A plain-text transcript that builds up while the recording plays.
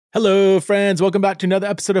Hello, friends. Welcome back to another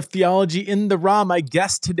episode of Theology in the Raw. My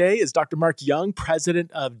guest today is Dr. Mark Young,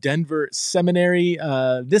 president of Denver Seminary.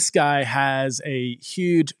 This guy has a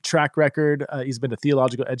huge track record. He's been a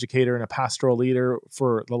theological educator and a pastoral leader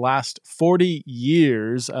for the last 40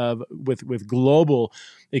 years with global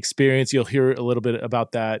experience. You'll hear a little bit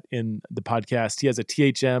about that in the podcast. He has a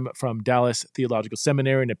THM from Dallas Theological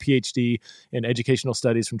Seminary and a PhD in educational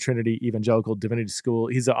studies from Trinity Evangelical Divinity School.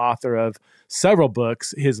 He's the author of several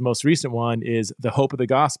books. His most recent one is The Hope of the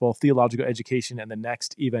Gospel, Theological Education and the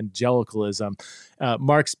Next Evangelicalism.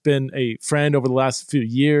 Mark's been a friend over the last few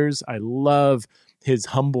years. I love his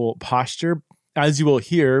humble posture. As you will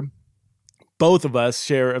hear, both of us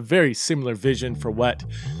share a very similar vision for what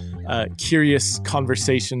curious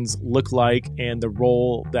conversations look like and the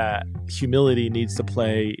role that humility needs to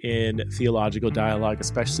play in theological dialogue,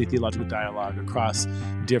 especially theological dialogue across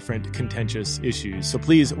different contentious issues. So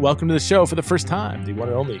please welcome to the show for the first time, the one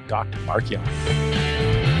and only Dr. Mark Young.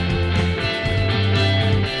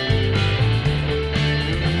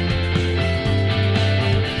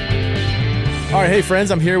 All right, hey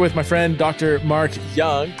friends, I'm here with my friend Dr. Mark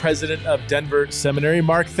Young, president of Denver Seminary.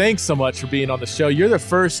 Mark, thanks so much for being on the show. You're the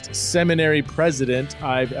first seminary president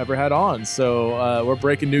I've ever had on, so we're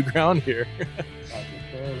breaking new ground here.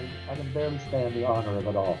 I can barely stand the honor of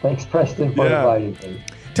it all. Thanks, Preston, for inviting me.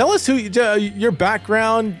 Tell us your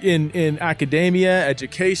background in academia,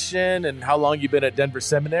 education, and how long you've been at Denver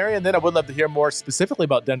Seminary. And then I would love to hear more specifically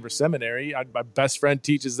about Denver Seminary. My best friend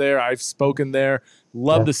teaches there. I've spoken there.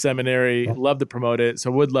 Love the seminary. Love to promote it. So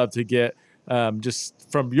would love to get just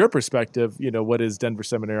from your perspective, what is Denver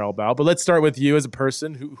Seminary all about? But let's start with you as a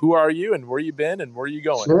person. Who are you and where you been and where are you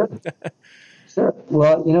going? Sure.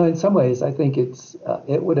 Well, in some ways, I think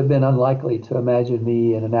it would have been unlikely to imagine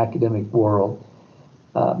me in an academic world.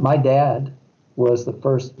 My dad was the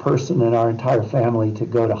first person in our entire family to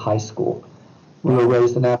go to high school. We were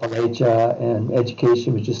raised in Appalachia, and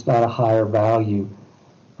education was just not a higher value.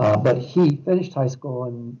 But he finished high school,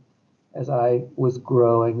 and as I was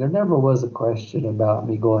growing, there never was a question about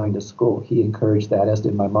me going to school. He encouraged that, as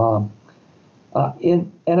did my mom.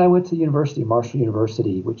 And I went to university, Marshall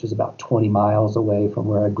University, which is about 20 miles away from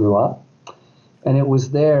where I grew up. And it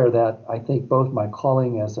was there that I think both my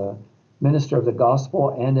calling as a minister of the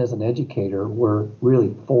gospel and as an educator were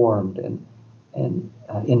really formed and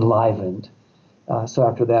enlivened. So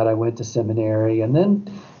after that, I went to seminary. And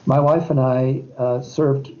then my wife and I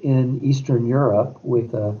served in Eastern Europe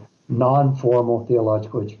with a non-formal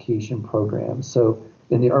theological education program. So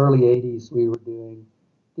in the early 80s, we were doing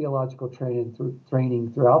theological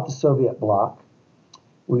training throughout the Soviet bloc.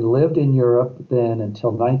 We lived in Europe then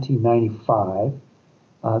until 1995.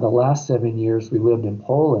 The last 7 years, we lived in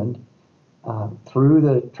Poland. Through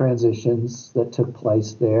the transitions that took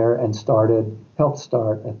place there and helped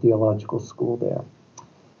start a theological school there.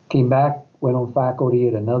 Came back, went on faculty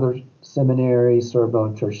at another seminary, served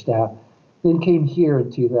on church staff, then came here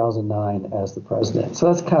in 2009 as the president. So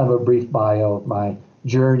that's kind of a brief bio of my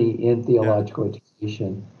journey in theological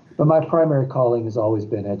education. But my primary calling has always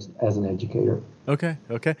been as an educator. Okay.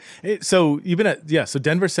 So you've been at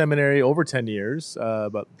Denver Seminary over 10 years,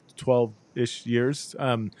 about 12-ish years.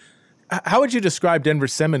 How would you describe Denver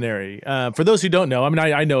Seminary? For those who don't know,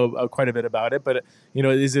 I know quite a bit about it, but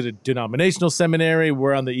is it a denominational seminary?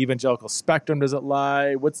 Where on the evangelical spectrum does it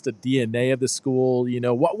lie? What's the DNA of the school?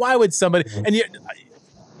 Why would somebody? And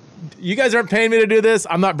you guys aren't paying me to do this.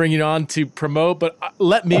 I'm not bringing you on to promote, but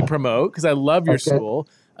let me promote because I love your school.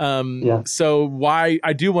 So why?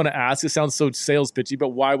 I do want to ask. It sounds so sales pitchy, but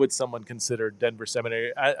why would someone consider Denver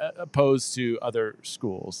Seminary opposed to other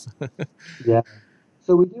schools? Yeah.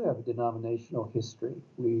 So we do have a denominational history.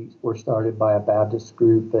 We were started by a Baptist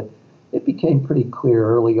group, but it became pretty clear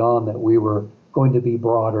early on that we were going to be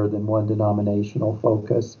broader than one denominational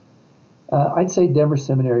focus. I'd say Denver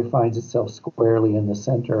Seminary finds itself squarely in the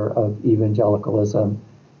center of evangelicalism.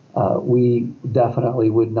 We definitely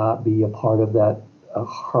would not be a part of that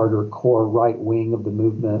harder core right wing of the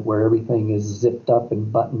movement where everything is zipped up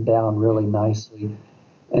and buttoned down really nicely.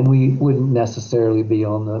 And we wouldn't necessarily be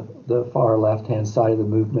on the far left-hand side of the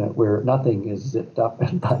movement where nothing is zipped up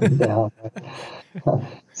and buttoned down.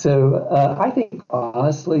 So I think,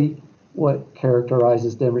 honestly, what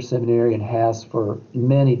characterizes Denver Seminary and has for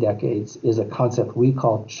many decades is a concept we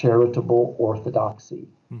call charitable orthodoxy,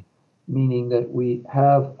 meaning that we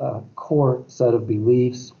have a core set of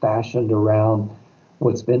beliefs fashioned around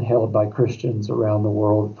what's been held by Christians around the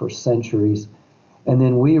world for centuries. And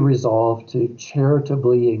then we resolve to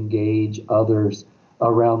charitably engage others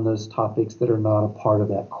around those topics that are not a part of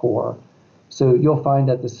that core. So you'll find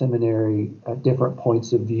at the seminary different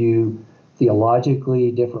points of view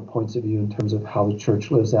theologically, different points of view in terms of how the church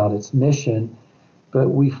lives out its mission, but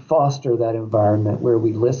we foster that environment where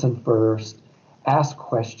we listen first, ask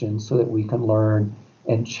questions so that we can learn,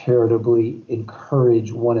 and charitably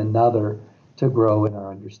encourage one another to grow in our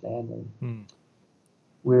understanding.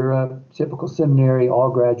 We're a typical seminary, all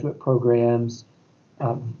graduate programs,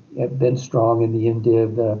 have been strong in the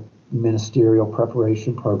MDiv, the ministerial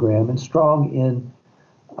preparation program, and strong in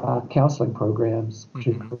counseling programs,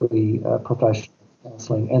 particularly professional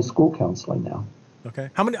counseling and school counseling now. Okay.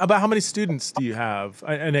 How many students do you have?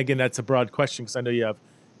 And again, that's a broad question because I know you have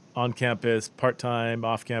on-campus, part-time,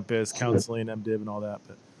 off-campus, counseling, MDiv, and all that.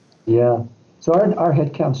 But yeah. So our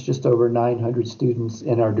head count's just over 900 students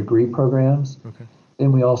in our degree programs. okay.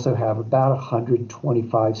 Then we also have about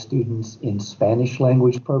 125 students in Spanish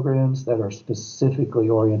language programs that are specifically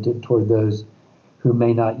oriented toward those who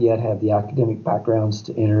may not yet have the academic backgrounds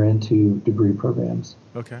to enter into degree programs.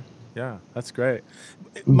 Okay. Yeah, that's great.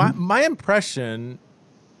 My impression,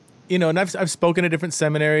 and I've spoken to different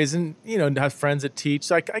seminaries and, have friends that teach.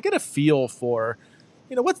 So I get a feel for,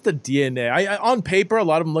 what's the DNA? I on paper, a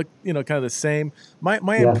lot of them look, kind of the same.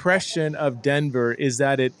 My impression of Denver is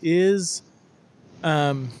that it is,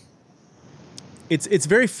 it's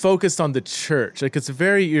very focused on the church. Like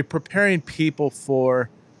you're preparing people for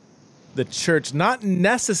the church, not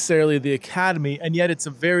necessarily the academy. And yet it's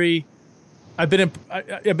I've been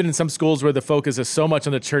in some schools where the focus is so much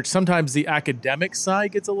on the church. Sometimes the academic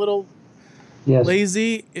side gets a little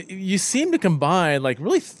lazy. You seem to combine like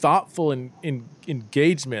really thoughtful and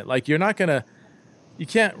engagement. Like you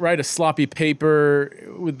can't write a sloppy paper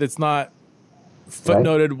that's not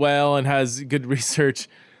footnoted well and has good research.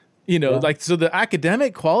 So the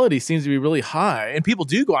academic quality seems to be really high, and people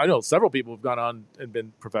do go. I know several people have gone on and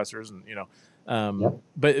been professors, and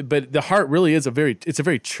but the heart really is it's a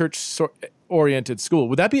very church oriented school.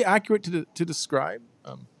 Would that be accurate to describe?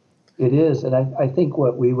 It is, and I think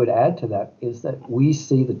what we would add to that is that we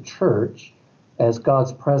see the church as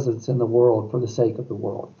God's presence in the world for the sake of the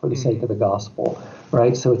world, for the sake of the gospel,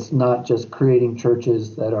 right? So it's not just creating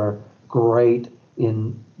churches that are great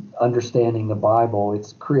in understanding the Bible.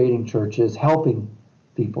 It's creating churches, helping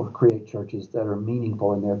people create churches that are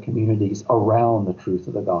meaningful in their communities around the truth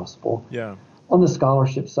of the gospel. Yeah. On the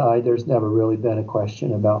scholarship side, there's never really been a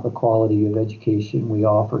question about the quality of education we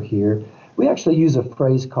offer here. We actually use a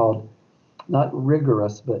phrase called not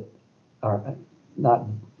rigorous, but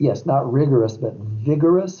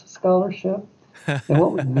vigorous scholarship. And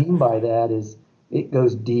what we mean by that is it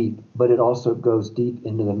goes deep, but it also goes deep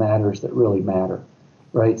into the matters that really matter,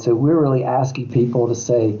 right? So we're really asking people to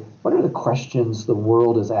say, what are the questions the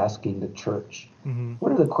world is asking the church?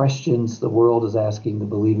 What are the questions the world is asking the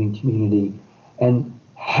believing community? And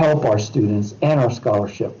help our students and our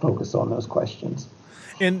scholarship focus on those questions.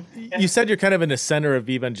 And you said you're kind of in the center of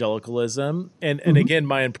evangelicalism. And again,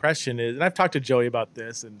 my impression is, and I've talked to Joey about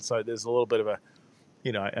this, and so there's a little bit of a,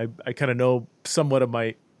 I kind of know somewhat of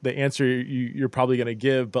the answer you're probably going to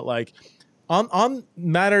give, but like on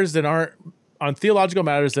matters that aren't, on theological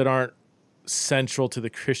matters that aren't central to the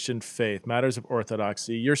Christian faith, matters of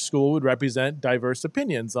orthodoxy, your school would represent diverse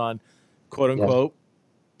opinions on quote unquote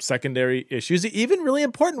secondary issues, even really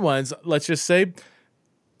important ones. Let's just say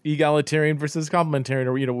egalitarian versus complementarian,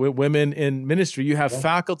 or women in ministry. You have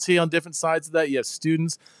faculty on different sides of that. You have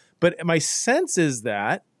students, but my sense is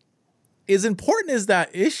that as important as that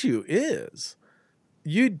issue is,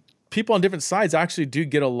 people on different sides actually do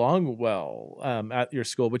get along well at your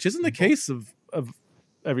school, which isn't the case of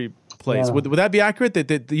every place. Yeah. Would that be accurate?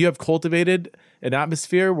 That you have cultivated an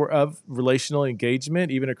atmosphere of relational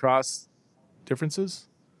engagement even across differences?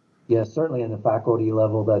 Yes, certainly in the faculty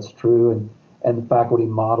level, that's true. And the faculty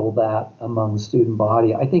model that among the student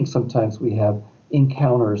body. I think sometimes we have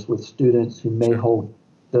encounters with students who may hold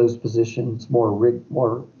those positions more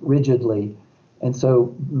rigidly. And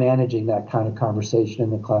so managing that kind of conversation in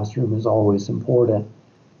the classroom is always important.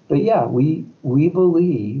 But yeah, we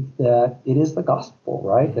believe that it is the gospel,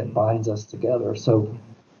 right, that binds us together. So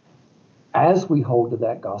as we hold to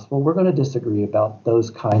that gospel, we're going to disagree about those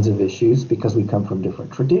kinds of issues because we come from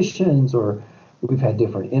different traditions or we've had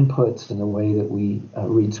different inputs in the way that we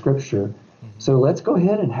read Scripture. So let's go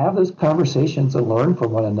ahead and have those conversations and learn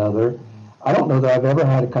from one another. I don't know that I've ever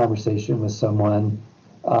had a conversation with someone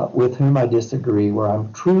with whom I disagree, where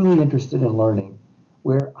I'm truly interested in learning,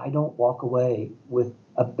 where I don't walk away with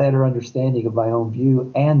a better understanding of my own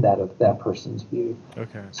view and that of that person's view.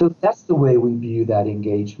 Okay. So that's the way we view that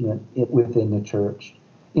engagement within the church.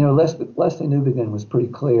 Leslie Newbigin was pretty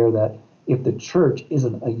clear that if the church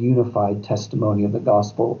isn't a unified testimony of the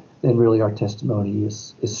gospel, then really our testimony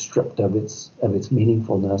is stripped of its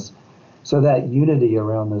meaningfulness. So that unity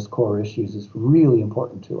around those core issues is really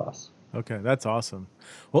important to us. Okay, that's awesome.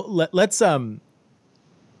 Well, let's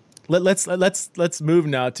move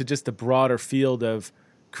now to just the broader field of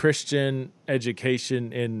Christian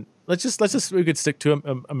education in let's just we could stick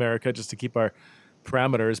to America just to keep our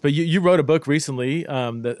parameters. But you wrote a book recently,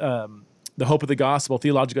 the Hope of the Gospel: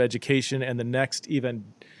 Theological Education and the Next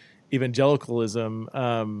Evangelicalism,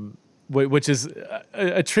 which is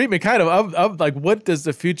a treatment kind of like what does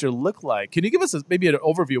the future look like? Can you give us maybe an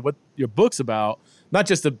overview of what your book's about? Not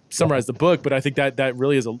just to summarize the book, but I think that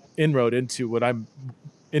really is an inroad into what I'm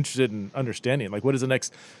interested in understanding. Like, what does the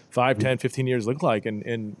next 5, 10, 15 years look like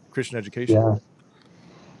in Christian education? Yeah.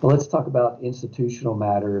 Well, let's talk about institutional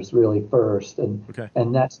matters really first, Okay.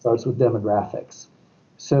 and that starts with demographics.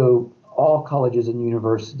 So all colleges and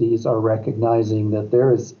universities are recognizing that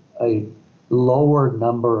there is a lower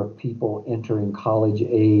number of people entering college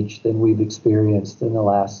age than we've experienced in the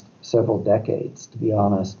last several decades, to be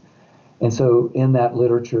honest. And so in that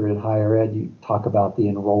literature in higher ed, you talk about the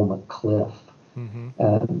enrollment cliff. Mm-hmm.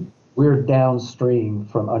 And we're downstream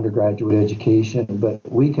from undergraduate education, but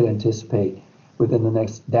we could anticipate within the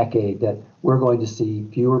next decade that we're going to see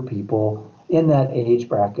fewer people in that age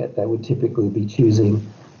bracket that would typically be choosing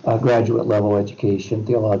graduate level education,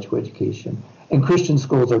 theological education. And Christian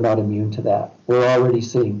schools are not immune to that. We're already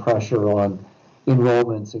seeing pressure on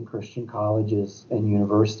enrollments in Christian colleges and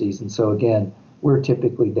universities. And so again, we're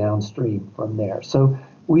typically downstream from there. So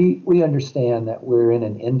we understand that we're in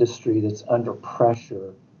an industry that's under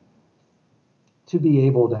pressure to be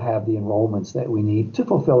able to have the enrollments that we need to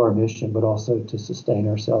fulfill our mission, but also to sustain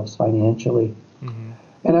ourselves financially. Mm-hmm.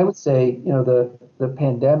 And I would say, the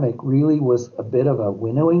pandemic really was a bit of a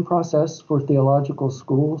winnowing process for theological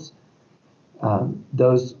schools.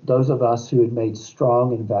 Those of us who had made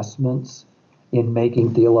strong investments in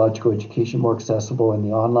making theological education more accessible in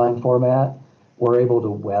the online format were able to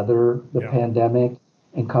weather the pandemic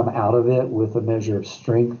and come out of it with a measure of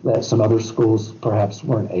strength that some other schools perhaps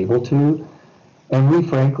weren't able to. And we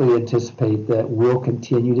frankly anticipate that we'll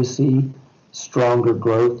continue to see stronger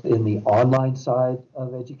growth in the online side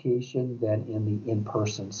of education than in the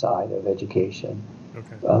in-person side of education.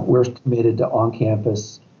 Okay. We're committed to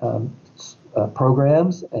on-campus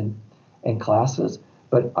programs and classes,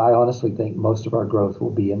 but I honestly think most of our growth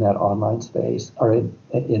will be in that online space or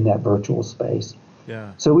in that virtual space.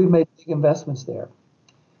 Yeah. So we've made big investments there.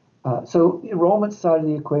 So the enrollment side of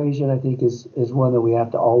the equation, I think, is one that we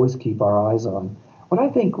have to always keep our eyes on. What I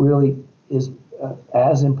think really is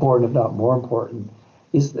as important, if not more important,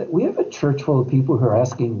 is that we have a church full of people who are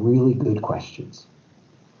asking really good questions.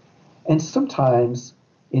 And sometimes,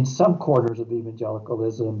 in some quarters of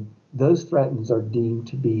evangelicalism, those threats are deemed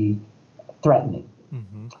to be threatening.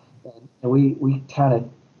 Mm-hmm. And we kind of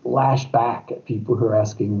lash back at people who are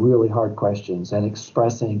asking really hard questions and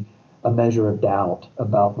expressing a measure of doubt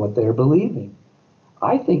about what they're believing.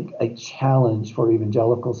 I think a challenge for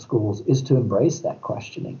evangelical schools is to embrace that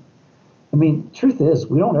questioning. I mean, truth is,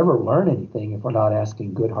 we don't ever learn anything if we're not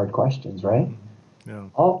asking good, hard questions, right? Mm-hmm. Yeah.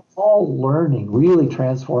 All learning, really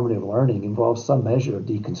transformative learning, involves some measure of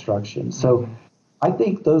deconstruction. So Mm-hmm. I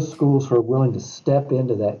think those schools who are willing to step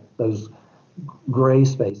into those gray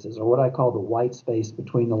spaces, or what I call the white space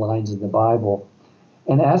between the lines in the Bible,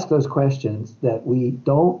 and ask those questions that we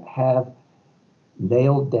don't have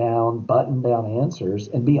nailed down, buttoned down answers,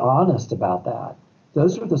 and be honest about that.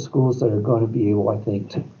 Those are the schools that are going to be able, I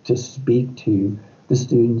think, to speak to the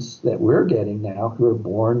students that we're getting now who are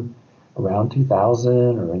born around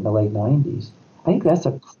 2000 or in the late 90s. I think that's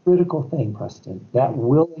a critical thing, Preston, that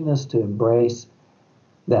willingness to embrace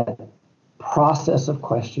that process of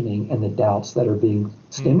questioning and the doubts that are being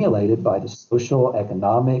stimulated by the social,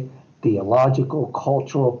 economic, theological,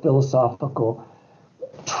 cultural, philosophical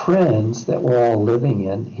trends that we're all living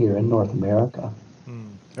in here in North America.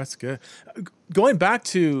 That's good. Going back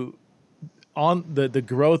to on the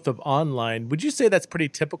growth of online, would you say that's pretty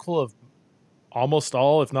typical of almost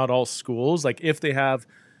all, if not all, schools? Like if they have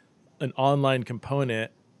an online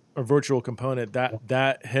component or virtual component,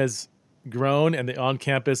 that has grown and the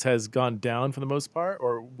on-campus has gone down for the most part,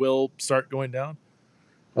 or will start going down?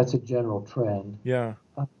 That's a general trend. Yeah.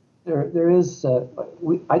 There is.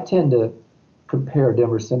 I tend to compare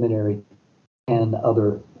Denver Seminary and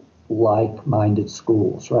other like-minded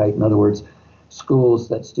schools, right? In other words, schools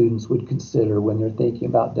that students would consider when they're thinking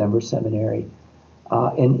about Denver Seminary.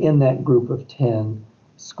 And in that group of 10,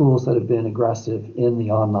 schools that have been aggressive in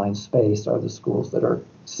the online space are the schools that are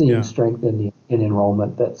seeing strength in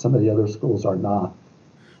enrollment that some of the other schools are not.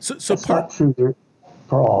 So That's not true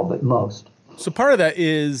for all, but most. So part of that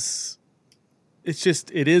is,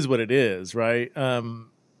 it is what it is, right?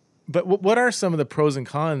 But what are some of the pros and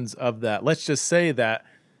cons of that? Let's just say that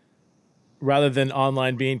rather than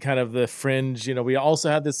online being kind of the fringe, we also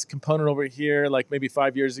had this component over here, like maybe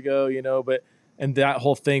 5 years ago, and that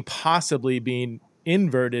whole thing possibly being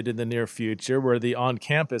inverted in the near future, where the on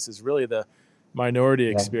campus is really the minority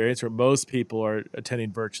experience, where most people are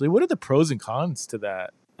attending virtually. What are the pros and cons to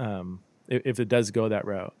that, if it does go that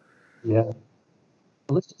route? Yeah.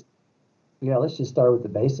 Let's just, let's just start with the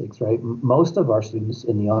basics, right? Most of our students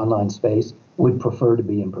in the online space would prefer to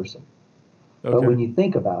be in person. Okay. But when you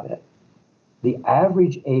think about it, the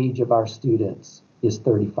average age of our students is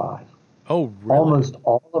 35. Oh, really? Almost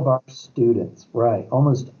all of our students, right?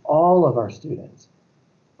 Almost all of our students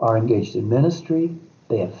are engaged in ministry.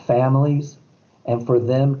 They have families. And for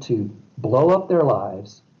them to blow up their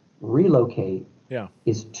lives, relocate,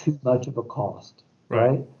 is too much of a cost,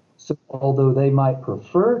 right? So although they might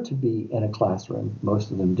prefer to be in a classroom,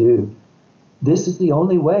 most of them do, this is the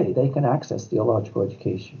only way they can access theological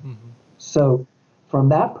education. Mm-hmm. So from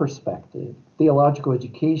that perspective, theological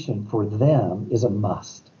education for them is a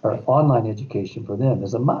must, or online education for them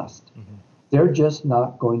is a must. Mm-hmm. They're just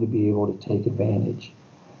not going to be able to take advantage.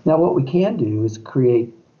 Now, what we can do is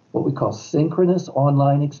create what we call synchronous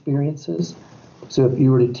online experiences. So if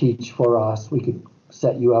you were to teach for us, we could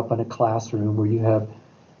set you up in a classroom where you have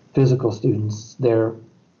physical students there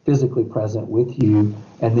physically present with you,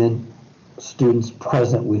 and then students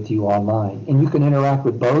present with you online. And you can interact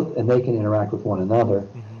with both, and they can interact with one another.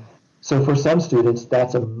 Mm-hmm. So for some students,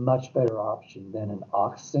 that's a much better option than an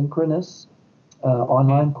asynchronous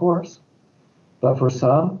online course. But for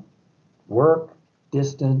some, work,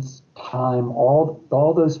 distance, time,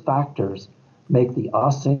 all those factors make the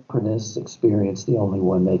asynchronous experience the only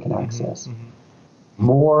one they can access. Mm-hmm.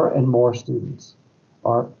 More and more students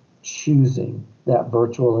are choosing that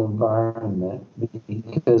virtual environment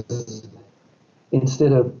because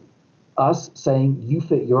instead of us saying, you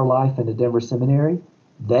fit your life into Denver Seminary,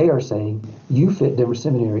 they are saying, you fit Denver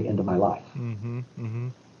Seminary into my life. Mm-hmm. Mm-hmm.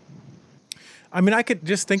 I mean, I could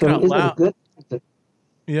just think out loud.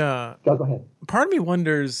 Yeah. Go ahead. Part of me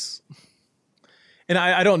wonders, and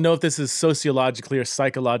I don't know if this is sociologically or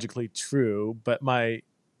psychologically true, but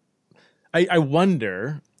I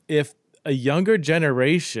wonder if a younger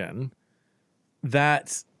generation,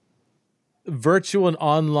 that virtual and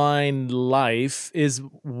online life is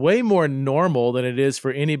way more normal than it is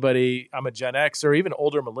for anybody. I'm a Gen X or even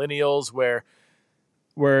older millennials, where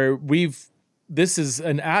this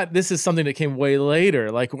is something that came way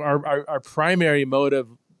later. Like our primary mode of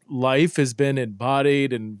life has been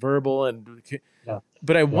embodied and verbal,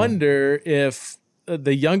 but I wonder if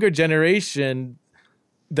the younger generation,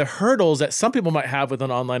 the hurdles that some people might have with an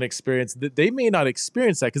online experience, that they may not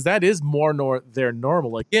experience that, because that is more their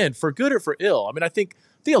normal, again, for good or for ill. I mean, I think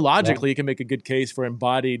theologically you can make a good case for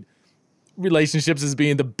embodied relationships as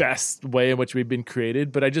being the best way in which we've been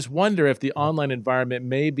created. But I just wonder if the online environment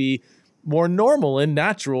may be more normal and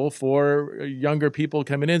natural for younger people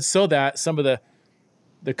coming in, so that some of the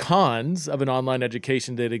cons of an online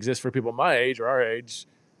education that exists for people my age or our age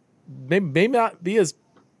may not be as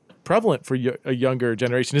prevalent for a younger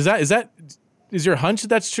generation. Is your hunch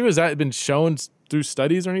that's true? Has that been shown through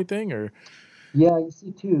studies or anything? Or you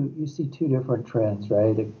see two different trends,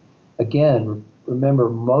 right? Again,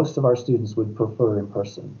 remember, most of our students would prefer in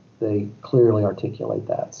person. They clearly articulate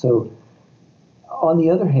that. So on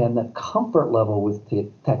the other hand, the comfort level with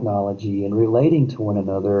technology and relating to one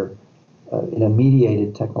another in a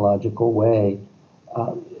mediated technological way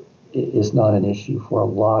is not an issue for a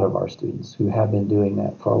lot of our students who have been doing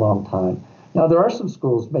that for a long time. Now, there are some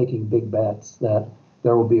schools making big bets that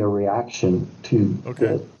there will be a reaction to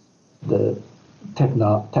the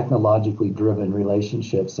technologically driven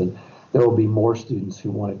relationships, and there will be more students who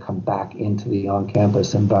want to come back into the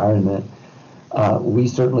on-campus environment. We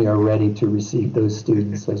certainly are ready to receive those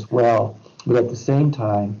students as well. But at the same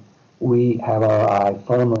time, we have our eye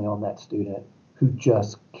firmly on that student who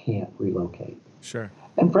just can't relocate. Sure.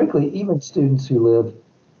 And frankly, even students who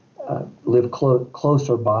live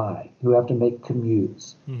closer by, who have to make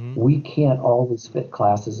commutes, we can't always fit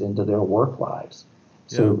classes into their work lives.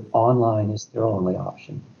 So online is their only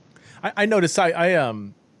option. I noticed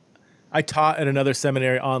I taught at another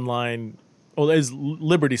seminary online. Well, it was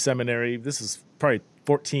Liberty Seminary. This is probably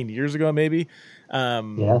 14 years ago, maybe.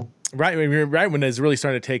 Right when it was really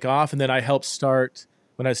starting to take off. And then I helped start,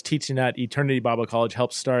 when I was teaching at Eternity Bible College,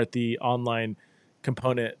 helped start the online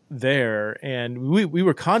component there. And we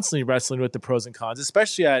were constantly wrestling with the pros and cons,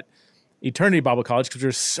 especially at Eternity Bible College, because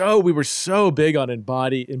we were so big on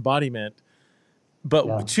embodiment.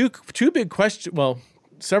 But two big questions,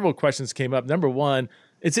 several questions came up. Number one,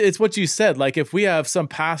 It's what you said. Like if we have some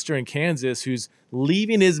pastor in Kansas who's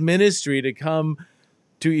leaving his ministry to come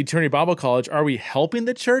to Eternity Bible College, are we helping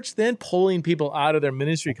the church then, pulling people out of their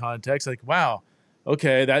ministry context? Like, wow,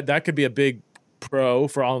 okay, that could be a big pro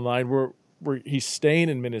for online. He's staying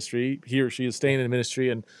in ministry, he or she is staying in ministry,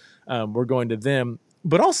 and we're going to them.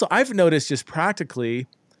 But also, I've noticed just practically,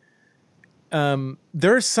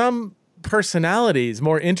 there are some personalities,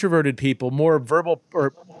 more introverted people, more verbal,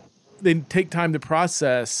 or they take time to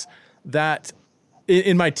process that.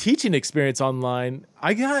 In my teaching experience online,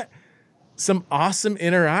 I got some awesome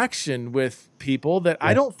interaction with people that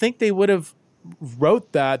I don't think they would have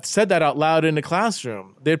said that out loud in a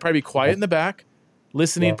classroom. They'd probably be quiet in the back,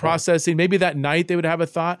 listening, processing. Maybe that night they would have a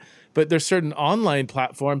thought, but there's certain online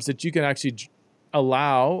platforms that you can actually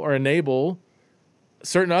allow or enable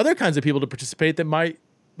certain other kinds of people to participate that might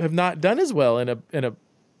have not done as well in a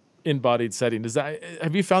embodied setting.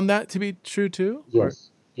 Have you found that to be true too?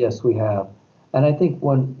 Yes, we have. And I think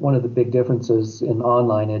one of the big differences in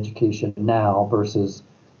online education now versus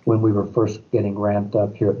when we were first getting ramped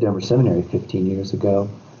up here at Denver Seminary 15 years ago,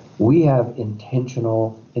 we have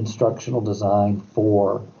intentional instructional design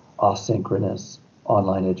for asynchronous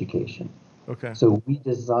online education. Okay. So we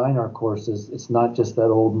design our courses. It's not just that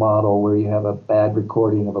old model where you have a bad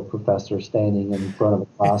recording of a professor standing in front of a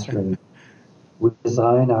classroom. We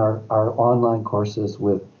design our online courses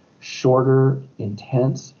with shorter,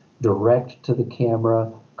 intense, direct to the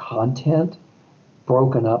camera content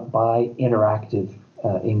broken up by interactive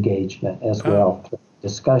engagement as well,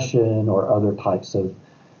 discussion or other types of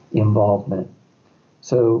involvement.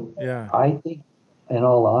 So I think, in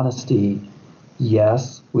all honesty,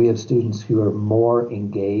 yes, we have students who are more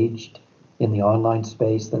engaged in the online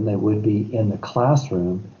space than they would be in the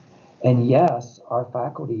classroom. And yes, our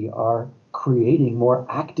faculty are creating more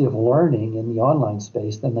active learning in the online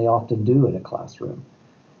space than they often do in a classroom.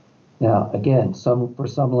 Now, again, for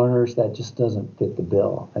some learners, that just doesn't fit the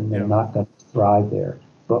bill, and they're not going to thrive there.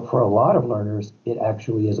 But for a lot of learners, it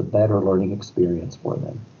actually is a better learning experience for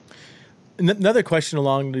them. Another question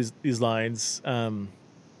along these lines, and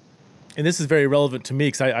this is very relevant to me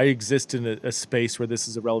because I exist in a space where this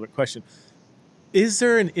is a relevant question. Is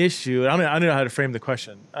there an issue? I don't know how to frame the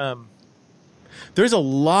question. There's a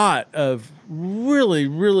lot of really,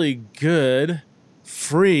 really good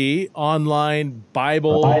free online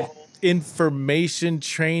Bible information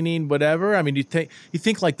training, whatever. I mean, you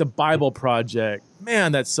think like the Bible Project,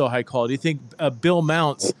 man, that's so high quality. You think Bill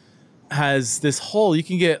Mounts has this whole, you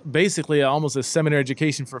can get basically almost a seminary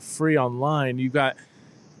education for free online. You've got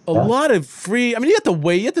a lot of free, I mean, you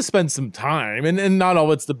have to spend some time, and not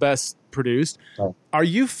all it's the best produced. Are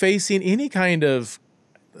you facing any kind of,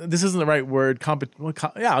 this isn't the right word,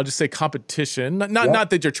 I'll just say competition. Not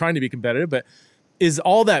that you're trying to be competitive, but is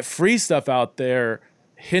all that free stuff out there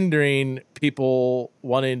hindering people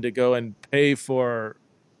wanting to go and pay for,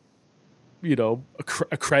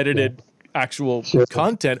 accredited actual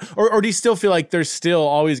content? Or do you still feel like there's still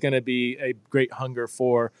always going to be a great hunger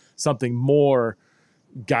for something more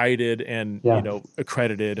guided and,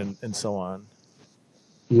 accredited and so on?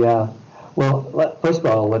 Yeah. Well, first of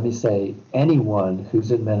all, let me say anyone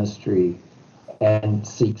who's in ministry and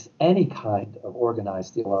seeks any kind of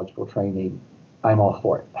organized theological training, I'm all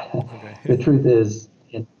for it. Okay. The truth is,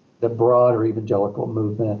 in the broader evangelical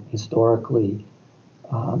movement, historically,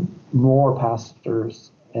 more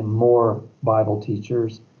pastors and more Bible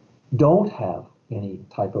teachers don't have any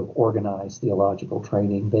type of organized theological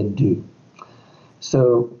training than do.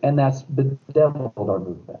 So, and that's bedeviled our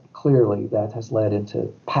movement. Clearly, that has led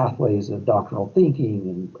into pathways of doctrinal thinking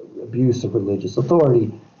and abuse of religious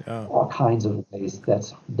authority, all kinds of ways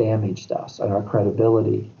that's damaged us and our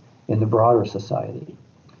credibility in the broader society.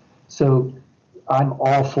 So I'm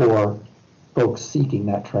all for folks seeking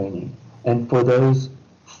that training. And for those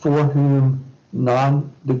for whom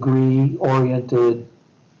non-degree oriented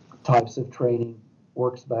types of training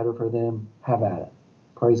works better for them, have at it.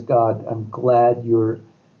 Praise God. I'm glad you're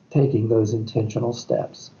taking those intentional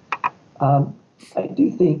steps. I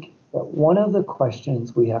do think that one of the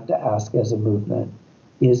questions we have to ask as a movement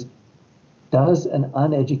is, does an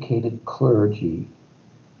uneducated clergy,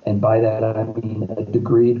 and by that I mean a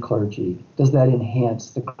degreed clergy, does that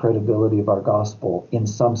enhance the credibility of our gospel in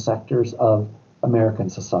some sectors of American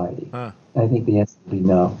society? And I think the answer would be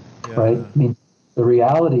no, right? I mean, the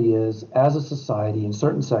reality is, as a society, in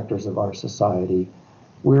certain sectors of our society,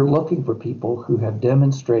 we're looking for people who have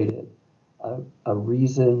demonstrated a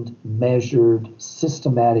reasoned, measured,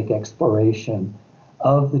 systematic exploration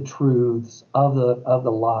of the truths of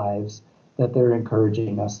the lives that they're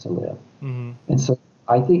encouraging us to live. Mm-hmm. And so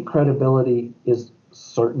I think credibility is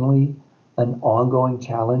certainly an ongoing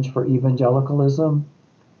challenge for evangelicalism.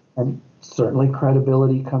 And certainly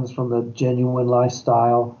credibility comes from a genuine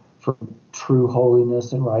lifestyle, from true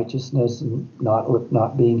holiness and righteousness, and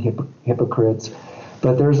not being hypocrites.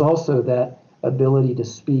 But there's also that ability to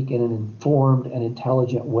speak in an informed and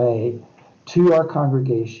intelligent way to our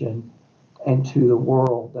congregation and to the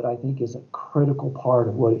world that I think is a critical part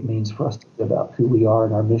of what it means for us to live out who we are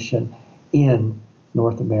and our mission in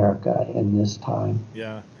North America in this time.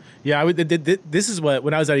 Yeah. Yeah. This is what,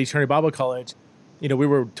 when I was at Eternity Bible College, we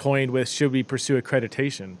were toying with, should we pursue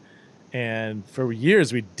accreditation? And for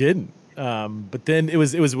years we didn't. But then it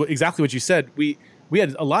was exactly what you said. We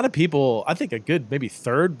had a lot of people, I think a good maybe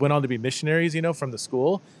third went on to be missionaries, from the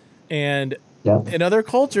school. And in other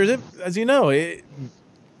cultures, as you know, it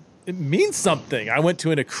means something. I went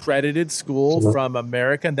to an accredited school from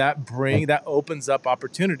America, and that opens up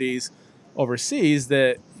opportunities overseas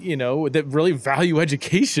that that really value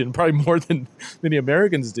education probably more than many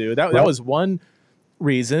Americans do. That was one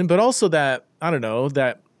reason, but also that, I don't know,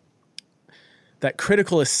 that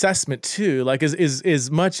critical assessment too, like as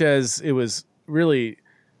much as it was really,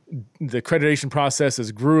 the accreditation process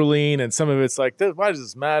is grueling and some of it's like, why does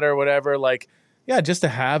this matter? Whatever. Like, yeah, just to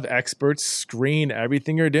have experts screen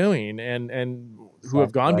everything you're doing and who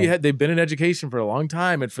have gone behind, they've been in education for a long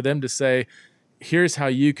time. And for them to say, here's how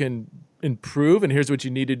you can improve and here's what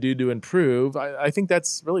you need to do to improve. I think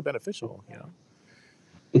that's really beneficial.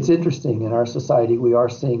 It's interesting in our society, we are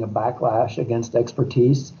seeing a backlash against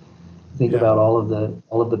expertise. Think about all of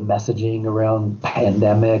the messaging around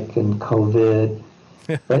pandemic and COVID.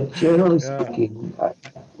 But generally speaking,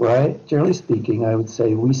 Generally speaking, I would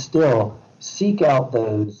say we still seek out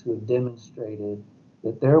those who have demonstrated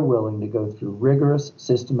that they're willing to go through rigorous,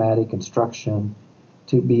 systematic instruction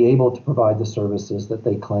to be able to provide the services that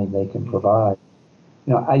they claim they can provide.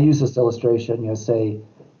 I use this illustration. Say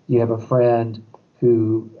you have a friend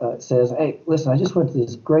who says, "Hey, listen, I just went to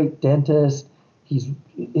this great dentist. He's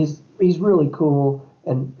really cool,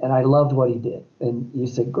 and I loved what he did." And you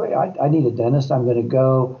say, "Great, I need a dentist. I'm going to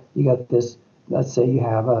go." You got this. Let's say you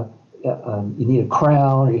have you need a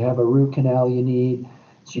crown, or you have a root canal you need.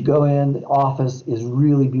 So you go in. The office is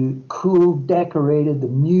really cool, decorated. The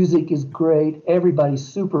music is great. Everybody's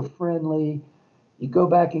super friendly. You go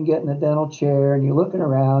back and get in the dental chair, and you're looking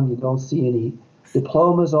around. You don't see any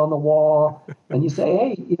diplomas on the wall, and you say,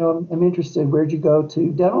 "Hey, I'm interested. Where'd you go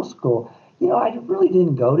to dental school?" I really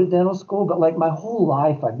didn't go to dental school, but like my whole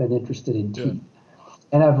life, I've been interested in teeth.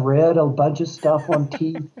 And I've read a bunch of stuff on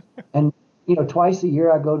teeth. And, twice a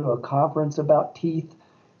year I go to a conference about teeth.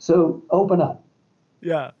 So open up.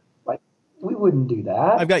 Yeah. Like, we wouldn't do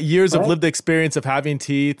that. I've got years of lived experience of having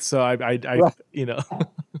teeth. So I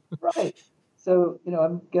Right. So, I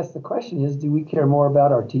guess the question is, do we care more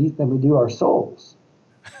about our teeth than we do our souls?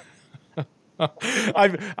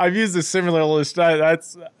 I've used a similar illustration.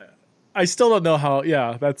 I still don't know how.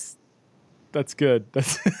 Yeah, that's good.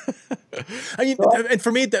 And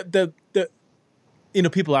for me, the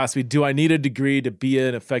people ask me, do I need a degree to be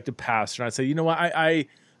an effective pastor? And I say, what?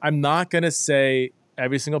 I'm not going to say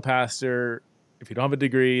every single pastor, if you don't have a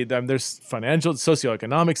degree, then there's financial,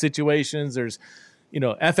 socioeconomic situations. There's,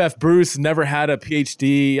 F.F. Bruce never had a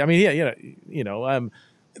PhD. I mean,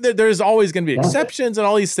 there's always going to be exceptions and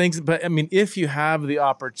all these things. But I mean, if you have the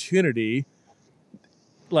opportunity,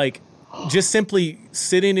 like, just simply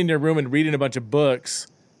sitting in your room and reading a bunch of books,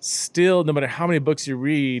 still, no matter how many books you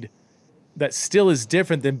read, that still is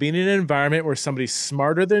different than being in an environment where somebody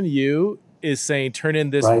smarter than you is saying, turn in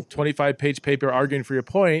this 25-page paper arguing for your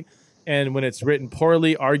point. And when it's written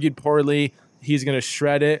poorly, argued poorly, he's going to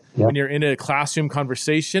shred it. When you're in a classroom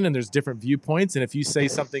conversation and there's different viewpoints, and if you say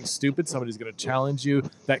something stupid, somebody's going to challenge you,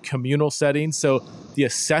 that communal setting. So the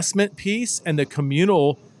assessment piece and the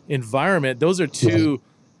communal environment, those are two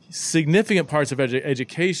significant parts of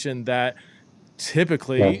education that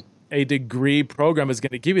typically a degree program is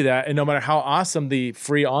going to give you that. And no matter how awesome the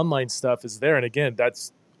free online stuff is there, and again,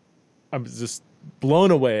 I'm just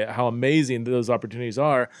blown away at how amazing those opportunities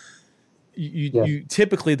are. You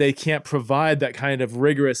typically, they can't provide that kind of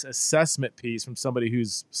rigorous assessment piece from somebody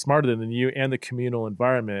who's smarter than you, and the communal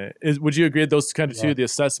environment. Would you agree with those kind of two, the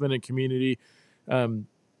assessment and community? I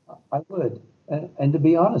would. And to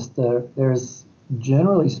be honest, there's,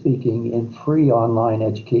 generally speaking, in free online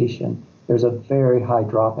education, there's a very high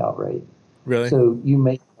dropout rate. Really? So you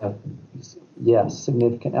may have,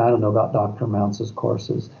 significant. I don't know about Dr. Mounce's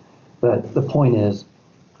courses, but the point is,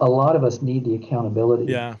 a lot of us need the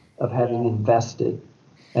accountability of having invested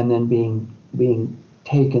and then being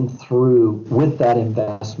taken through with that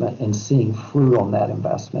investment and seeing fruit on that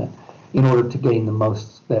investment in order to gain the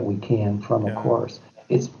most that we can from a course.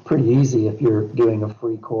 it's pretty easy if you're doing a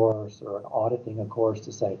free course or an auditing a course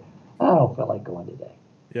to say, I don't feel like going today.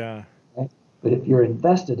 Yeah. Right? But if you're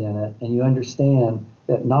invested in it and you understand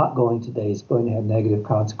that not going today is going to have negative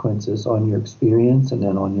consequences on your experience and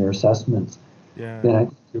then on your assessments, Yeah. then I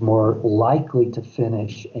think you're more likely to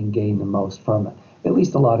finish and gain the most from it. At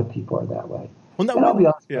least a lot of people are that way. Well, no, And I'll be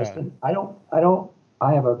honest, yeah. Preston,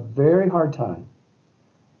 I have a very hard time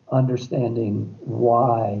understanding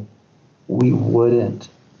why we wouldn't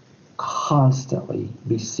constantly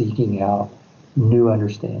be seeking out new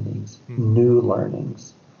understandings, new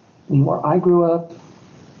learnings. I mean, where I grew up,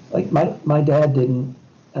 like my dad didn't,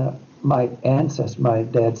 my ancestor, my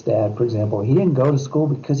dad's dad, for example, he didn't go to school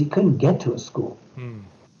because he couldn't get to a school.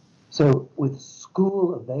 So with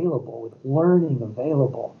school available, with learning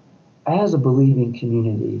available, as a believing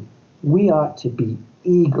community, we ought to be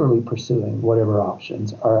eagerly pursuing whatever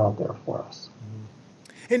options are out there for us.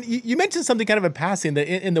 And you mentioned something kind of in passing that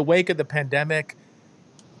in the wake of the pandemic,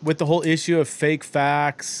 with the whole issue of fake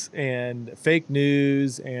facts and fake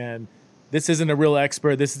news and this isn't a real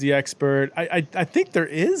expert, this is the expert. I think there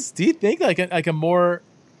is. Do you think like a more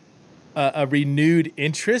a renewed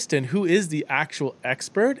interest in who is the actual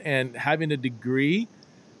expert, and having a degree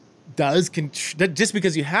just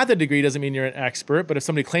because you have the degree doesn't mean you're an expert. But if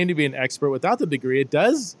somebody claimed to be an expert without the degree, it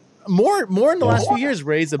does more in the last few years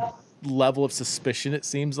raise a level of suspicion, it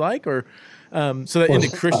seems like, or so that in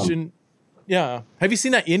the Christian, yeah. Have you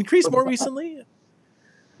seen that increase more recently?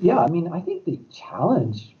 Yeah, I mean, I think the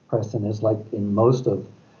challenge, Preston, is like in most of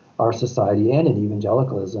our society and in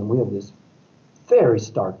evangelicalism, we have this very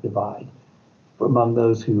stark divide among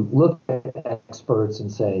those who look at experts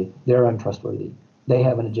and say they're untrustworthy. They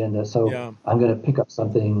have an agenda, so I'm going to pick up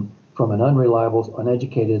something from an unreliable,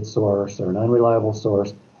 uneducated source or an unreliable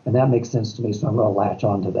source, and that makes sense to me, so I'm going to latch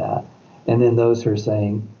onto that. And then those who are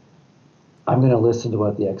saying, I'm going to listen to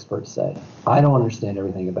what the experts say. I don't understand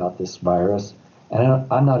everything about this virus, and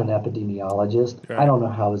I'm not an epidemiologist. Right. I don't know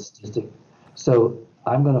how the statistic. So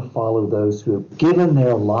I'm going to follow those who have given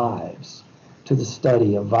their lives to the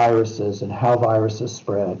study of viruses and how viruses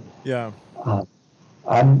spread. Yeah.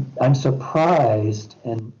 I'm surprised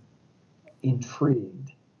and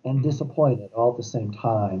intrigued and disappointed all at the same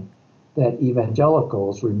time that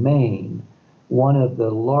evangelicals remain one of the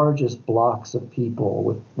largest blocks of people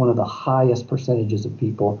with one of the highest percentages of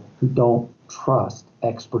people who don't trust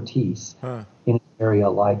expertise in an area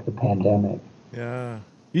like the pandemic. Yeah.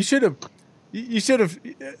 You should have.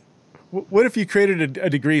 What if you created a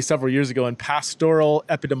degree several years ago in pastoral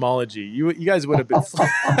epidemiology? You guys would have been,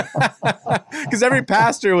 because every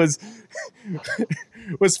pastor was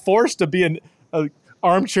forced to be an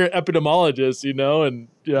armchair epidemiologist, and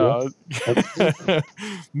yes.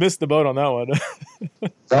 Missed the boat on that one.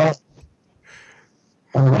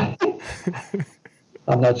 All right.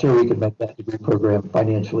 I'm not sure we could make that degree program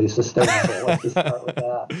financially sustainable. Let's just start with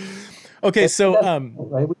that. Okay, so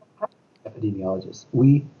right, we don't have epidemiologists.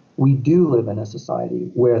 We do live in a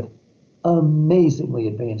society with amazingly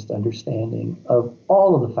advanced understanding of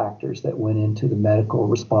all of the factors that went into the medical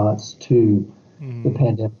response to the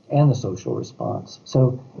pandemic and the social response.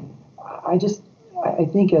 So I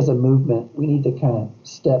think as a movement, we need to kind of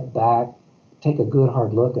step back, take a good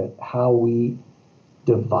hard look at how we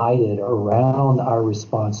divided around our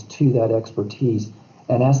response to that expertise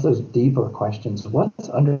and ask those deeper questions. What's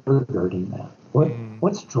undergirding that?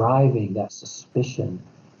 What's driving that suspicion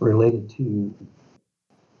related to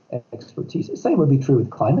expertise? The same would be true with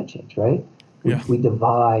climate change, right? We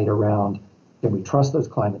divide around, can we trust those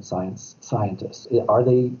climate scientists? Are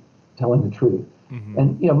they telling the truth?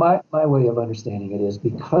 And my way of understanding it is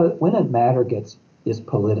because when a matter is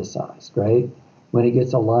politicized, right? When it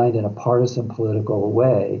gets aligned in a partisan political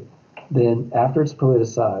way, then after it's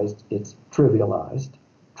politicized, it's trivialized,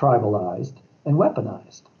 tribalized, and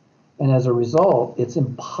weaponized. And as a result, it's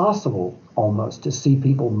impossible almost to see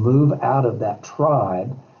people move out of that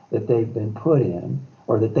tribe that they've been put in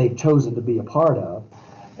or that they've chosen to be a part of,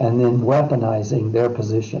 and then weaponizing their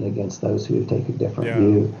position against those who take a different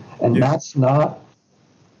view. And that's not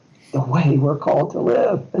the way we're called to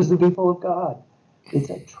live as the people of God. It's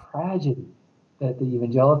a tragedy that the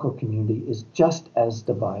evangelical community is just as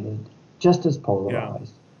divided, just as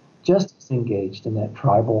polarized, just as engaged in that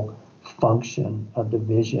tribal function of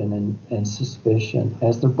division and suspicion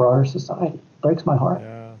as the broader society. It breaks my heart.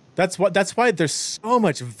 Yeah. That's why there's so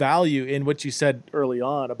much value in what you said early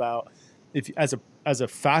on about if as a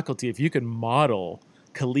faculty, if you can model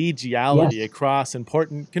collegiality across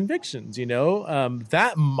important convictions,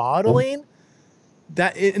 that modeling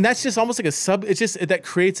and that's just almost like it's just that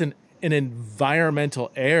creates an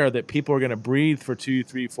environmental air that people are going to breathe for 2,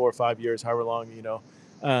 3, 4, 5 years, however long,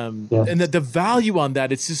 And that the value on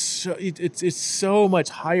that, it's just it's so much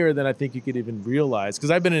higher than I think you could even realize.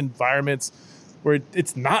 Because I've been in environments where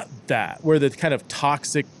it's not that, where the kind of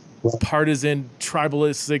toxic, partisan,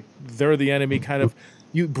 tribalistic, they're the enemy kind of,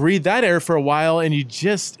 you breathe that air for a while and you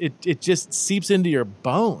just, it just seeps into your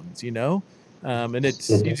bones, you know? And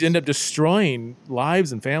you end up destroying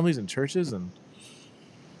lives and families and churches. And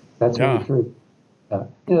that's really true.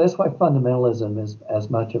 That's why fundamentalism is as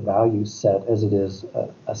much a value set as it is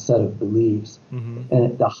a set of beliefs.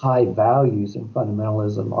 And the high values in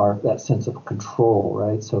fundamentalism are that sense of control,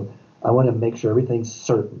 right? So I want to make sure everything's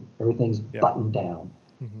certain, everything's buttoned down,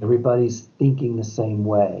 everybody's thinking the same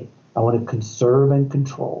way. I want to conserve and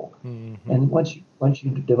control. And once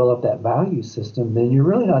you develop that value system, then you're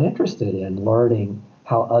really not interested in learning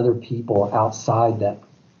how other people outside that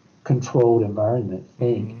controlled environment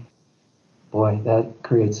think. Boy, that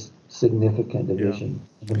creates significant division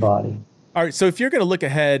in the body. All right, so if you're going to look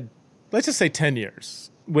ahead, let's just say 10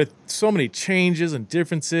 years, with so many changes and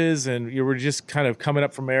differences, and you were just kind of coming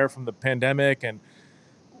up from the pandemic, and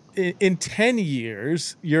in 10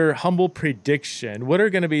 years, your humble prediction, what are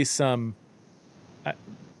going to be some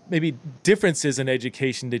maybe differences in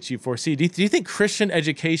education that you foresee? Do you think Christian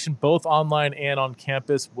education, both online and on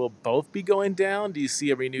campus, will both be going down? Do you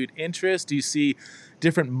see a renewed interest? Do you see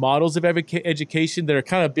different models of education that are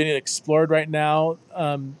kind of being explored right now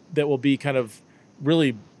that will be kind of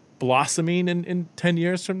really blossoming in 10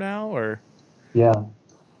 years from now? Or I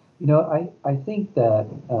think that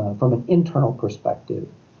from an internal perspective,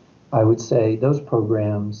 I would say those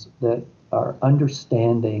programs that are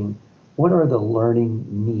understanding what are the learning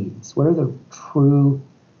needs, what are the true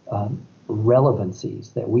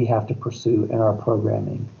relevancies that we have to pursue in our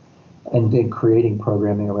programming, and then creating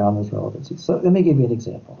programming around those relevancies. So let me give you an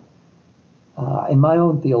example. In my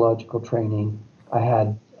own theological training, I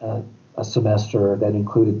had a semester that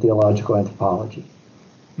included theological anthropology.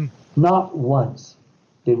 Not once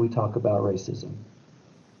did we talk about racism.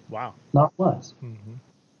 Wow. Not once.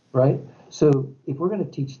 Right? So if we're going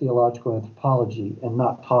to teach theological anthropology and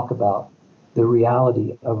not talk about the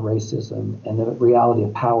reality of racism and the reality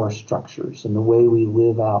of power structures and the way we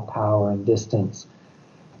live out power and distance,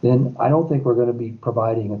 then I don't think we're going to be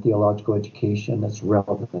providing a theological education that's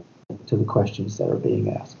relevant to the questions that are being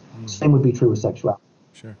asked. Same would be true with sexuality.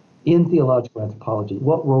 Sure. In theological anthropology,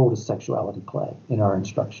 what role does sexuality play in our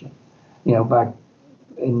instruction? Back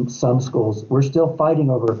in some schools, we're still fighting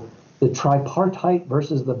over the tripartite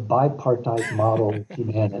versus the bipartite model of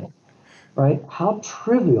humanity, right? How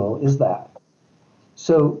trivial is that?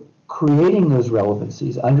 So creating those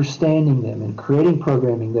relevancies, understanding them, and creating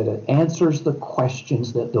programming that answers the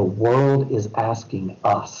questions that the world is asking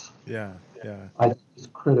us. I think is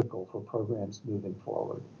critical for programs moving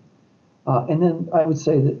forward. And then I would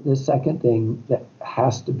say that the second thing that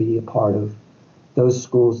has to be a part of those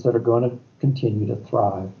schools that are going to continue to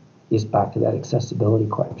thrive is back to that accessibility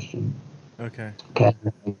question. Okay. Can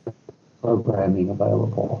we make programming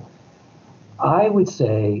available? I would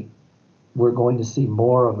say we're going to see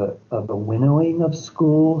more of a winnowing of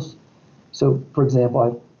schools. So, for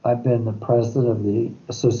example, I've been the president of the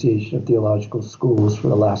Association of Theological Schools for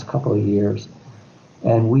the last couple of years,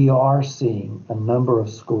 and we are seeing a number of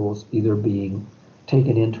schools either being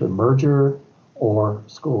taken into a merger or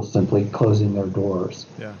schools simply closing their doors.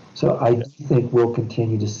 So I think we'll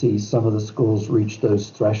continue to see some of the schools reach those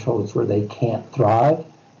thresholds where they can't thrive,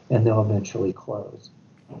 and they'll eventually close.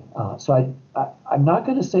 So I'm not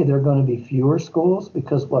going to say there are going to be fewer schools,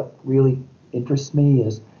 because what really interests me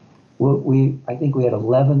is I think we had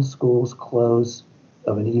 11 schools close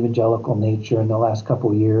of an evangelical nature in the last couple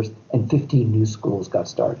of years, and 15 new schools got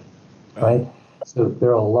started, right? So there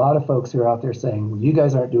are a lot of folks who are out there saying, well, you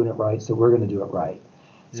guys aren't doing it right, so we're going to do it right.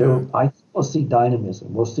 So I think we'll see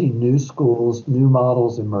dynamism. We'll see new schools, new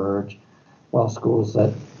models emerge, while schools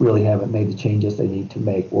that really haven't made the changes they need to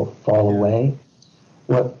make will fall away.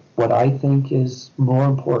 What I think is more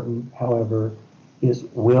important, however, is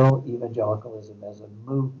will evangelicalism as a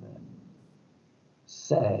movement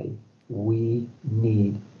say we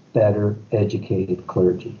need better educated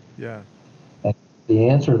clergy? And if the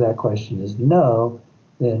answer to that question is no,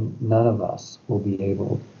 then none of us will be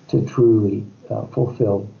able to truly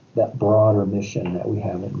fulfill that broader mission that we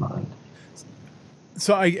have in mind.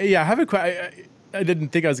 So I have a question. I didn't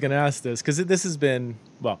think I was going to ask this, because this has been,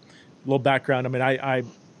 well, a little background. I mean,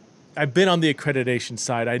 I've been on the accreditation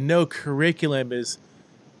side. I know curriculum is,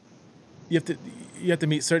 you have to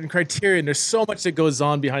meet certain criteria, and there's so much that goes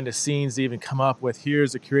on behind the scenes to even come up with,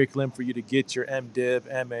 here's a curriculum for you to get your MDiv,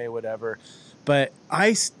 MA, whatever. But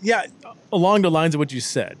along the lines of what you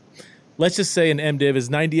said, let's just say an MDiv is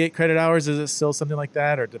 98 credit hours. Is it still something like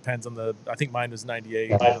that, or it depends on I think mine was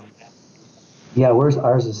 98. Yeah,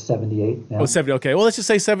 ours is 78 now. Oh, 70. Okay. Well, let's just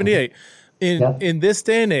say 78. In this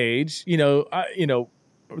day and age,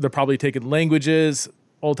 they're probably taking languages,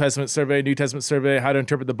 Old Testament survey, New Testament survey, how to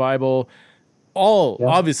interpret the Bible, all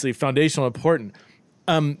obviously foundational, important.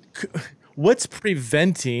 What's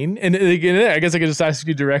preventing, and again, I guess I could just ask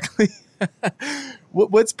you directly,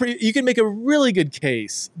 you can make a really good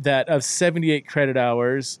case that of 78 credit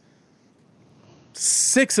hours,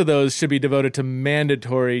 6 of those should be devoted to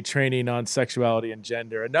mandatory training on sexuality and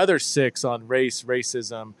gender, another 6 on race,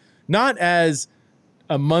 racism, not as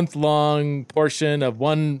a month-long portion of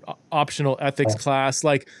one optional ethics class.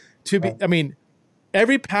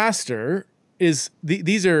 Every pastor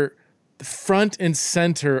these are front and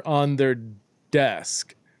center on their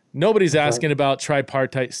desk. Nobody's asking about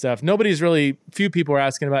tripartite stuff. Few people are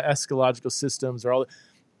asking about eschatological systems or all.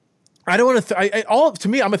 I don't want to. To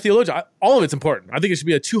me, I'm a theologian. All of it's important. I think it should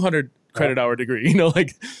be a 200 credit hour degree.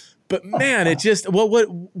 But man, it just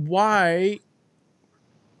why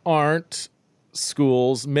aren't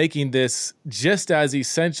schools making this just as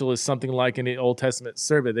essential as something like an Old Testament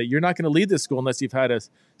survey, that you're not going to leave this school unless you've had a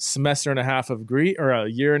semester and a half of Greek, or a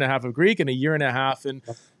year and a half of Greek, and a year and a half in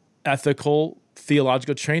ethical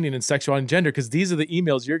theological training in sexuality and gender, because these are the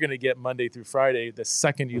emails you're going to get Monday through Friday the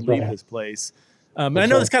second you leave this place. And I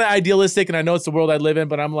know it's kind of idealistic, and I know it's the world I live in,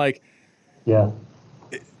 but I'm like, what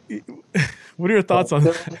are your thoughts on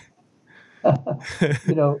that?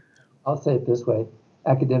 I'll say it this way.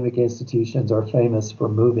 Academic institutions are famous for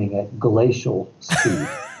moving at glacial speed,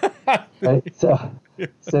 right?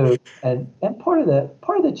 So, and part of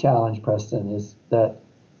the challenge, Preston, is that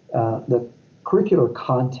the curricular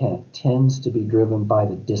content tends to be driven by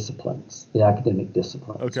the disciplines, the academic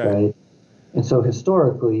disciplines, right? And so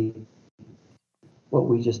historically, what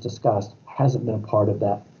we just discussed hasn't been a part of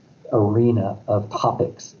that arena of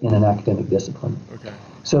topics in an academic discipline. Okay.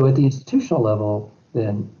 So at the institutional level,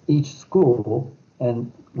 then each school,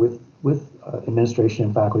 and with administration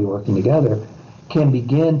and faculty working together, can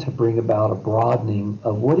begin to bring about a broadening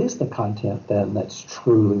of what is the content then that's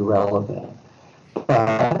truly relevant.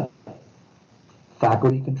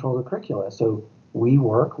 Faculty control the curricula, so we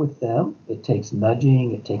work with them. It takes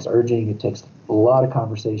nudging, it takes urging, it takes a lot of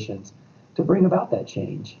conversations to bring about that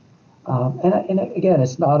change. And again,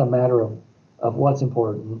 it's not a matter of what's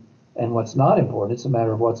important and what's not important. It's a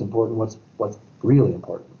matter of what's important, what's really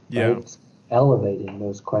important. Yeah. Right? It's elevating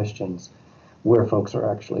those questions where folks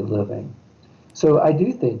are actually living. So I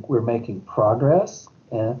do think we're making progress,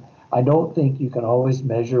 and I don't think you can always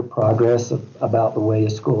measure progress about the way a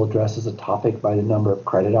school addresses a topic by the number of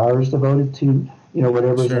credit hours devoted to,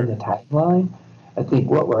 whatever's in the tagline. I think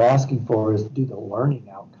what we're asking for is, do the learning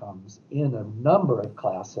outcomes in a number of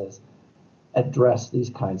classes address these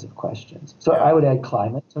kinds of questions? So I would add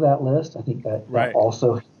climate to that list. I think that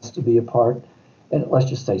also has to be a part, and let's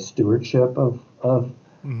just say stewardship of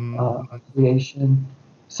creation.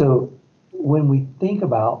 So when we think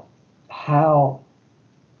about how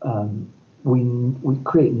we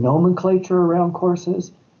create nomenclature around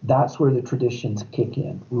courses, that's where the traditions kick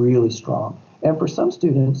in really strong. And for some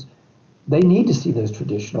students, they need to see those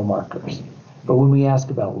traditional markers. But when we ask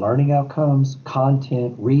about learning outcomes,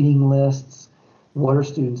 content, reading lists, what are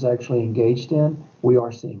students actually engaged in, we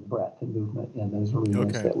are seeing breadth and movement in those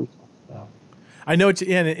arenas that we talked about. I know,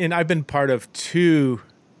 and I've been part of 2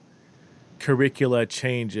 curricula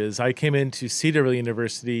changes. I came into Cedarville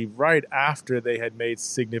University right after they had made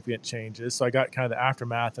significant changes, so I got kind of the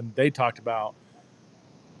aftermath, and they talked about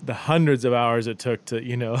the hundreds of hours it took to,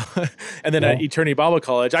 and then at Eternity Bible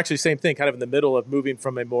College, actually same thing, kind of in the middle of moving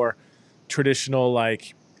from a more traditional,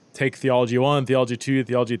 like, take theology 1, theology 2,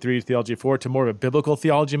 theology 3, theology 4, to more of a biblical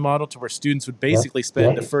theology model, to where students would basically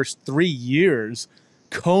spend the first 3 years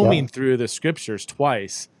combing through the scriptures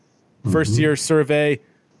twice. First year survey,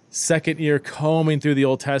 second year combing through the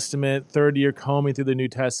Old Testament, third year combing through the New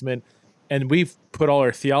Testament. And we've put all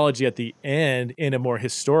our theology at the end in a more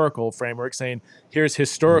historical framework, saying, here's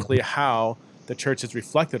historically how the church is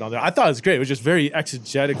reflected on that. I thought it was great. It was just very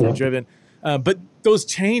exegetically driven. But those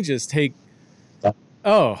changes take,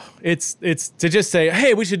 it's to just say,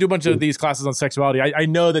 hey, we should do a bunch of these classes on sexuality. I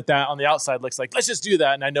know that on the outside looks like, let's just do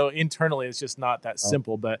that. And I know internally it's just not that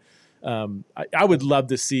simple. But I would love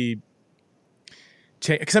to see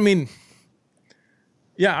change. Because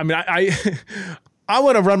I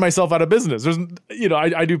want to run myself out of business. There's,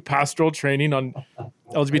 I do pastoral training on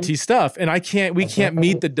LGBT stuff, and we can't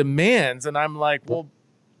meet the demands. And I'm like, well,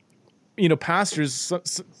 pastors,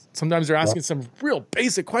 sometimes they're asking some real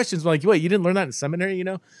basic questions. I'm like, wait, you didn't learn that in seminary,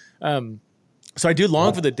 So I do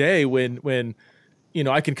long for the day when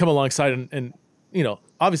I can come alongside and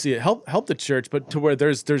obviously it help the church, but to where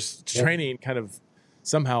there's training kind of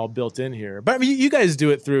somehow built in here. But I mean, you guys do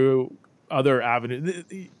it through other avenues.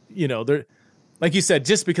 There, like you said,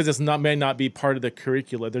 just because may not be part of the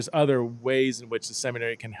curricula, there's other ways in which the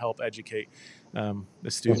seminary can help educate the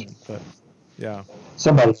student. But yeah.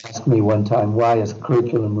 Somebody asked me one time, why is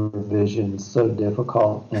curriculum revision so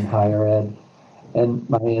difficult in higher ed? And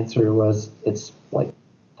my answer was, it's like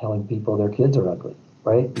telling people their kids are ugly,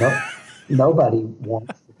 right? No, nobody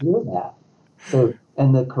wants to hear that. So,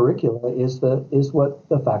 and the curricula is what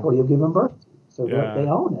the faculty have given birth to. So they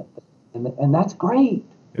own it. And that's great.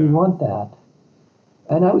 Yeah. We want that.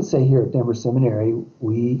 And I would say here at Denver Seminary,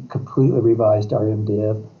 we completely revised our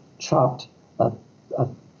MDiv, chopped a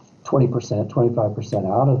 20%,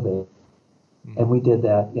 25% out of it. And we did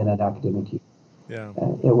that in an academic year. Yeah.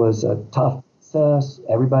 It was a tough process.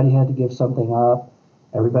 Everybody had to give something up.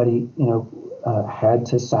 Everybody, had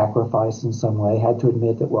to sacrifice in some way, had to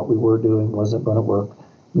admit that what we were doing wasn't going to work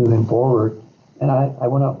moving forward. And I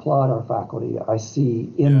want to applaud our faculty. I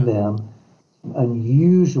see in them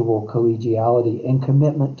unusual collegiality and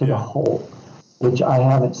commitment to the whole, which I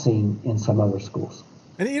haven't seen in some other schools.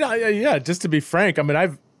 And just to be frank, I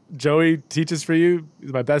mean, Joey teaches for you.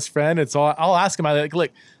 He's my best friend. I'll ask him.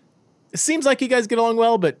 Look, it seems like you guys get along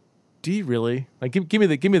well, but do you really? Like, give me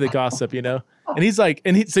the gossip, And he's like,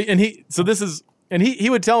 and he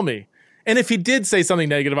would tell me. And if he did say something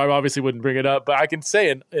negative, I obviously wouldn't bring it up, but I can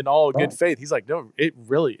say in all good faith, he's like, no, it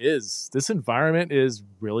really is. This environment is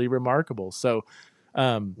really remarkable. So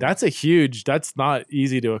that's not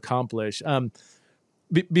easy to accomplish.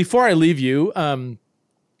 Before I leave you,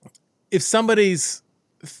 if somebody's,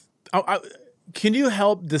 can you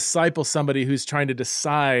help disciple somebody who's trying to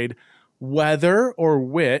decide whether or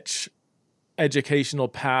which educational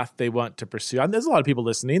path they want to pursue? And there's a lot of people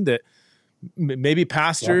listening that maybe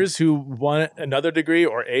pastors who want another degree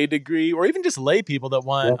or a degree, or even just lay people that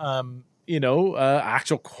want,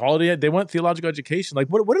 actual quality. They want theological education. Like,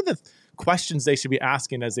 what are the questions they should be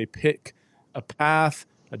asking as they pick a path,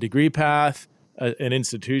 a degree path, an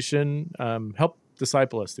institution? Help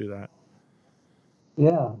disciple us through that.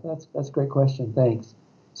 Yeah, that's a great question. Thanks.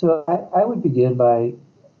 So I would begin by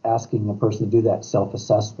asking a person to do that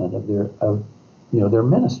self-assessment of their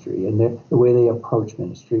ministry and the way they approach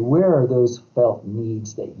ministry. Where are those felt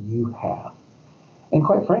needs that you have? And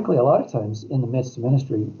quite frankly, a lot of times in the midst of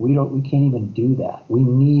ministry, we can't even do that. We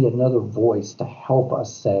need another voice to help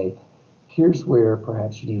us say, here's where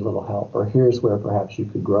perhaps you need a little help, or here's where perhaps you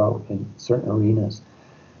could grow in certain arenas.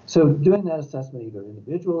 So doing that assessment either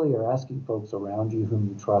individually or asking folks around you whom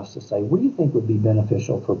you trust to say, what do you think would be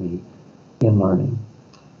beneficial for me in learning?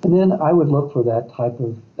 And then I would look for that type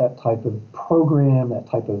of program, that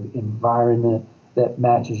type of environment that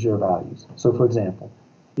matches your values. So for example,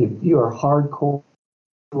 if you are hardcore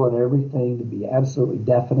on everything to be absolutely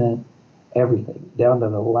definite, everything, down to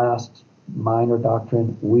the last minor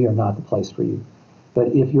doctrine, we are not the place for you. But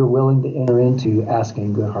if you're willing to enter into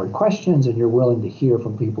asking good hard questions and you're willing to hear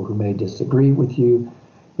from people who may disagree with you,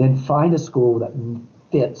 then find a school that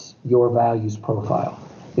fits your values profile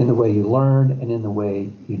in the way you learn and in the way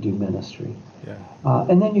you do ministry. Yeah.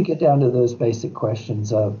 And then you get down to those basic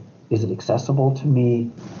questions of, is it accessible to me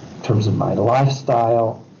in terms of my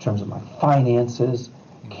lifestyle, in terms of my finances?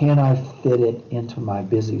 Can I fit it into my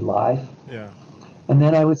busy life? Yeah. And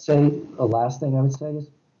then I would say, the last thing I would say is,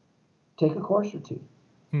 take a course or two.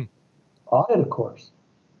 Audit a course.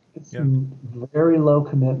 It's very low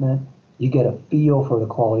commitment. You get a feel for the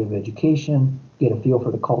quality of education, get a feel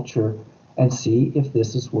for the culture, and see if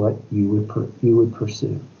this is what you would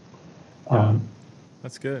pursue.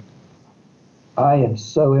 That's good. I am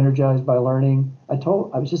so energized by learning. I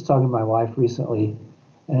was just talking to my wife recently,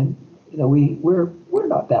 and we're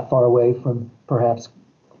not that far away from perhaps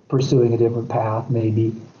pursuing a different path,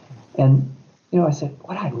 maybe. And I said,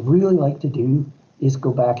 what I'd really like to do is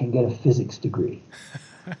go back and get a physics degree,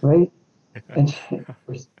 right? And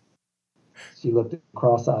she looked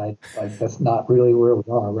cross-eyed, like that's not really where we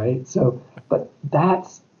are, right? So, but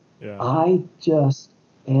I just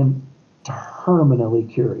am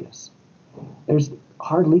terminally curious. There's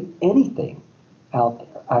hardly anything out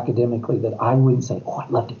there academically that I wouldn't say, oh,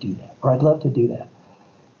 I'd love to do that, or I'd love to do that.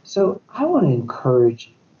 So I want to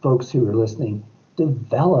encourage folks who are listening,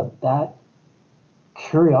 develop that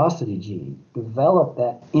curiosity gene, develop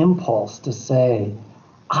that impulse to say,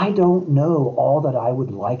 I don't know all that I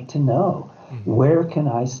would like to know. Mm-hmm. Where can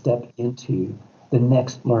I step into the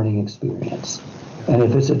next learning experience? And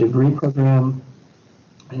if it's a degree program,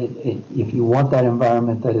 if you want that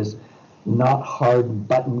environment that is not hard and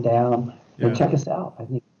buttoned down, then check us out. I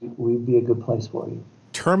think we'd be a good place for you.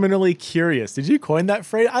 Terminally curious. Did you coin that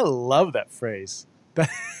phrase? I love that phrase. That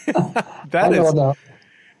I is. don't know.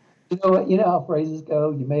 You know how phrases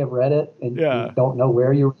go. You may have read it and you don't know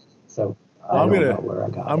where you read it. So I don't know where I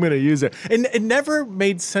got it. I'm going to use it. And it never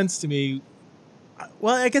made sense to me.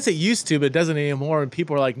 Well, I guess it used to, but it doesn't anymore. And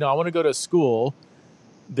people are like, no, I want to go to a school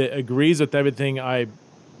that agrees with everything I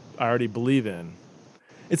already believe in.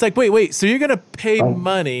 It's like, wait. So you're going to pay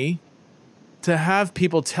money to have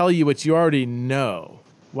people tell you what you already know.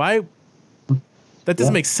 Why? That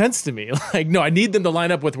doesn't make sense to me. Like, no, I need them to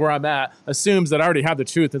line up with where I'm at, assumes that I already have the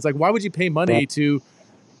truth. It's like, why would you pay money to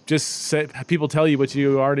just people tell you what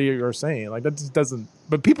you already are saying? Like, that just doesn't,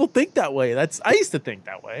 but people think that way. I used to think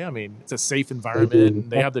that way. I mean, it's a safe environment and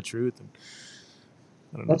they have the truth. And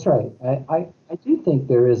I don't know. That's right. I do think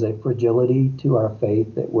there is a fragility to our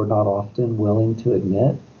faith that we're not often willing to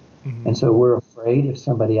admit. Mm-hmm. And so we're afraid if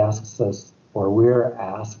somebody asks us, or we're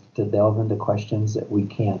asked to delve into questions that we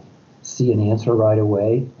can't see an answer right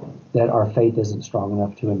away, that our faith isn't strong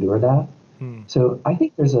enough to endure that. So I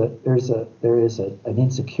think there is an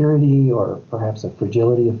insecurity or perhaps a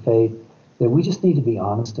fragility of faith that we just need to be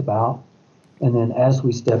honest about. And then as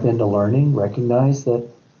we step into learning, recognize that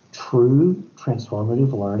true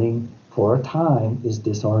transformative learning for a time is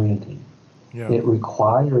disorienting. Yeah. It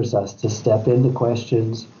requires us to step into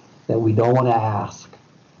questions that we don't want to ask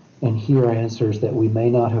and hear answers that we may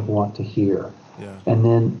not have want to hear. Yeah. And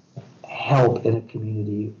then help in a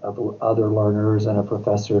community of other learners and a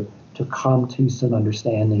professor to come to some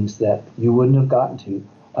understandings that you wouldn't have gotten to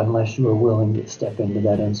unless you were willing to step into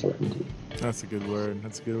that uncertainty. That's a good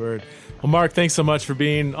word. Well, Mark, thanks so much for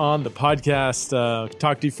being on the podcast.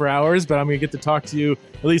 Talk to you for hours, but I'm going to get to talk to you,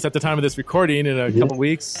 at least at the time of this recording, in a couple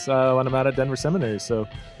weeks when I'm out at Denver Seminary. So,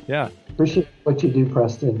 yeah. Appreciate what you do,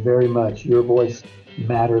 Preston, very much. Your voice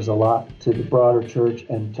matters a lot to the broader church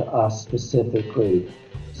and to us specifically.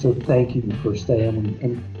 So thank you for staying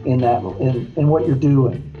in what you're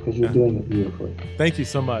doing, because you're doing it beautifully. Thank you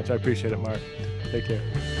so much. I appreciate it, Mark. Take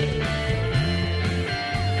care.